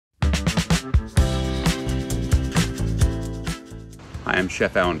Hi, I'm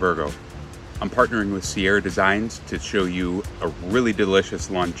Chef Alan Borego. I'm partnering with Sierra Designs to show you a really delicious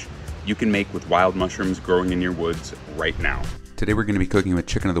lunch you can make with wild mushrooms growing in your woods right now. Today we're going to be cooking with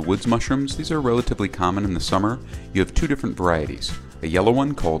chicken of the woods mushrooms. These are relatively common in the summer. You have two different varieties, a yellow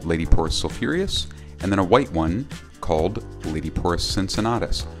one called Ladyporus sulphureus, and then a white one called Ladyporus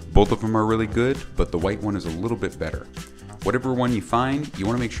cincinnatus. Both of them are really good, but the white one is a little bit better. Whatever one you find, you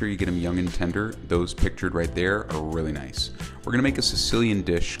want to make sure you get them young and tender. Those pictured right there are really nice. We're going to make a Sicilian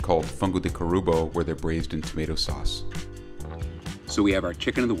dish called Fungo del Carrubo where they're braised in tomato sauce. So we have our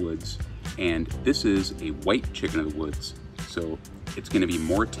chicken of the woods, and this is a white chicken of the woods. So it's going to be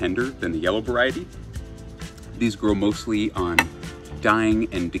more tender than the yellow variety. These grow mostly on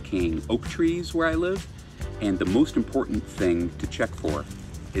dying and decaying oak trees where I live. And the most important thing to check for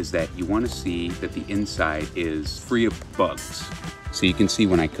is that you want to see that the inside is free of bugs. So you can see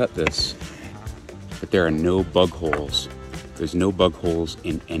when I cut this that there are no bug holes. There's no bug holes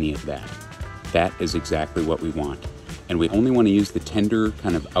in any of that. That is exactly what we want. And we only want to use the tender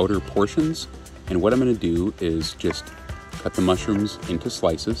kind of outer portions. And what I'm going to do is just cut the mushrooms into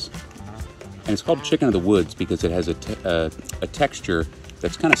slices. And it's called chicken of the woods because it has a texture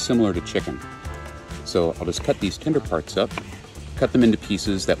that's kind of similar to chicken. So I'll just cut these tender parts up, cut them into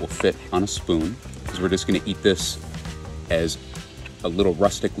pieces that will fit on a spoon, because we're just going to eat this as a little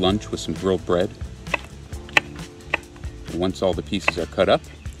rustic lunch with some grilled bread. And once all the pieces are cut up,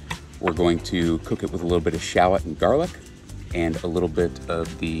 we're going to cook it with a little bit of shallot and garlic and a little bit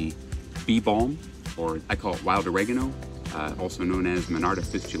of the bee balm, or I call it wild oregano, also known as Monarda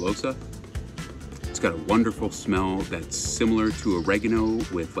fistulosa. It's got a wonderful smell that's similar to oregano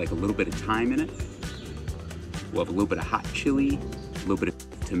with like a little bit of thyme in it. We'll have a little bit of hot chili, a little bit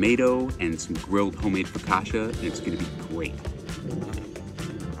of tomato, and some grilled homemade focaccia, and it's going to be great.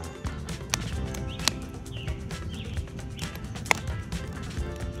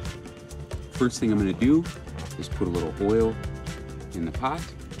 First thing I'm going to do is put a little oil in the pot.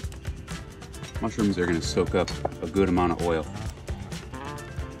 Mushrooms are going to soak up a good amount of oil.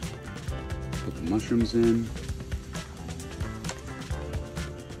 Put the mushrooms in.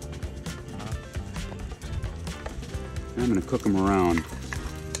 I'm going to cook them around,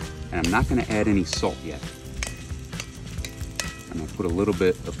 and I'm not going to add any salt yet. I'm going to put a little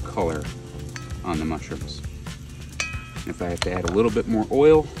bit of color on the mushrooms. And if I have to add a little bit more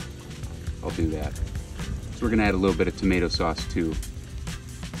oil, I'll do that. So we're going to add a little bit of tomato sauce too,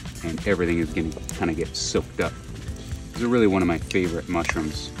 and everything is going to kind of get soaked up. These are really one of my favorite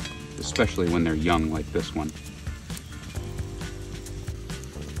mushrooms, especially when they're young like this one.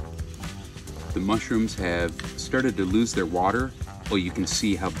 The mushrooms have started to lose their water. Well, you can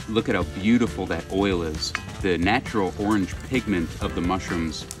see how, look at how beautiful that oil is. The natural orange pigment of the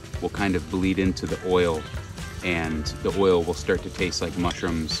mushrooms will kind of bleed into the oil, and the oil will start to taste like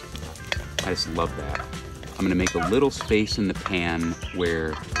mushrooms. I just love that. I'm gonna make a little space in the pan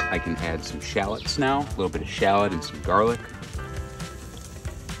where I can add some shallots now, a little bit of shallot and some garlic.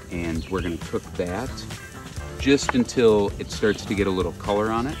 And we're gonna cook that just until it starts to get a little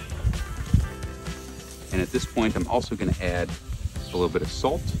color on it. And at this point, I'm also going to add a little bit of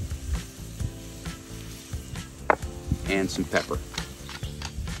salt and some pepper.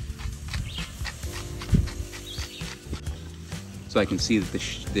 So I can see that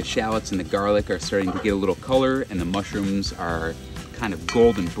the shallots and the garlic are starting to get a little color, and the mushrooms are kind of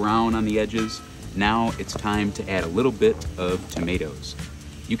golden brown on the edges. Now it's time to add a little bit of tomatoes.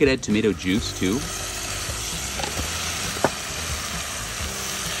 You could add tomato juice too.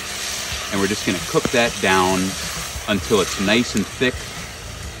 And we're just going to cook that down until it's nice and thick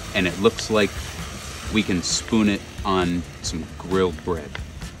and it looks like we can spoon it on some grilled bread.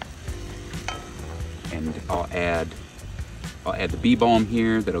 And I'll add the bee balm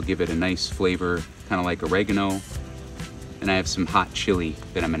here. That'll give it a nice flavor, kind of like oregano. And I have some hot chili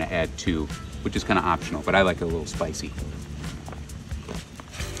that I'm going to add too, which is kind of optional, but I like it a little spicy.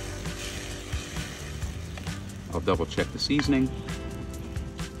 I'll double check the seasoning.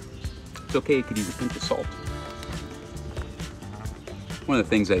 It's okay, you could use a pinch of salt. One of the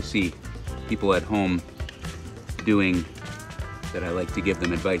things I see people at home doing that I like to give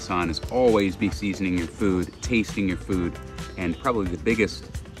them advice on is always be seasoning your food, tasting your food, and probably the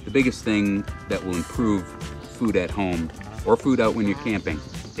biggest thing that will improve food at home or food out when you're camping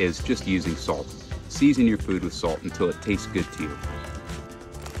is just using salt. Season your food with salt until it tastes good to you.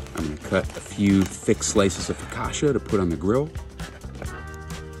 I'm going to cut a few thick slices of focaccia to put on the grill.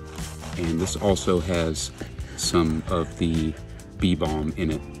 And this also has some of the bee balm in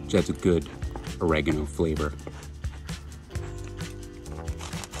it, which has a good oregano flavor.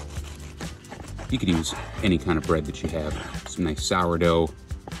 You could use any kind of bread that you have. Some nice sourdough,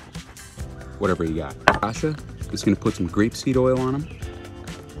 whatever you got. Sasha is gonna put some grapeseed oil on them.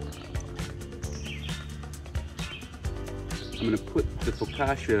 I'm gonna put the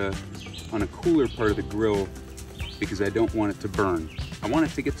focaccia on a cooler part of the grill because I don't want it to burn. I want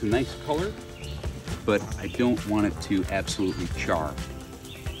it to get some nice color, but I don't want it to absolutely char.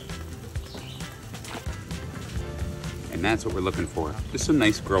 And that's what we're looking for. Just some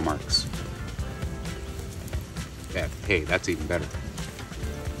nice grill marks. Yeah, hey, that's even better.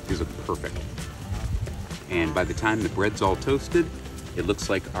 These look perfect. And by the time the bread's all toasted, it looks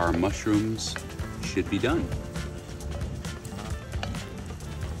like our mushrooms should be done.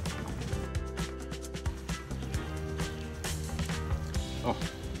 Oh,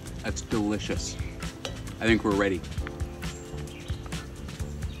 that's delicious. I think we're ready.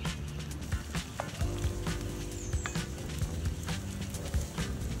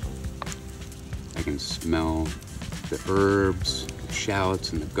 I can smell the herbs, the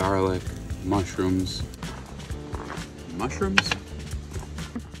shallots and the garlic, mushrooms. Mushrooms?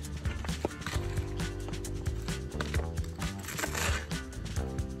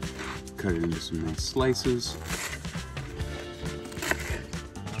 Cut it into some nice slices.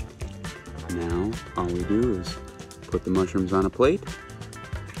 Now, all we do is put the mushrooms on a plate.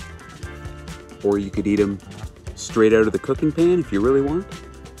 Or you could eat them straight out of the cooking pan if you really want.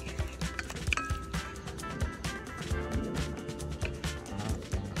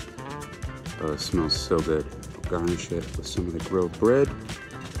 Oh, it smells so good. I'll garnish it with some of the grilled bread,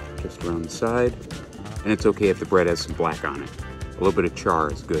 just around the side. And it's okay if the bread has some black on it. A little bit of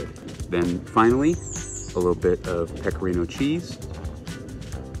char is good. Then finally, a little bit of pecorino cheese.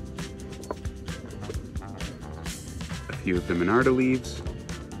 A few of the monarda leaves,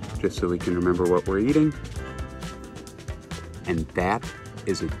 just so we can remember what we're eating. And that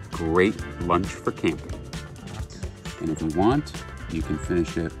is a great lunch for camping. And if you want, you can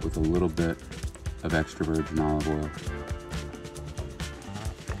finish it with a little bit of extra virgin olive oil.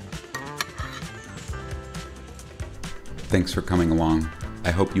 Thanks for coming along.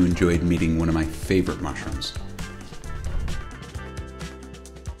 I hope you enjoyed meeting one of my favorite mushrooms.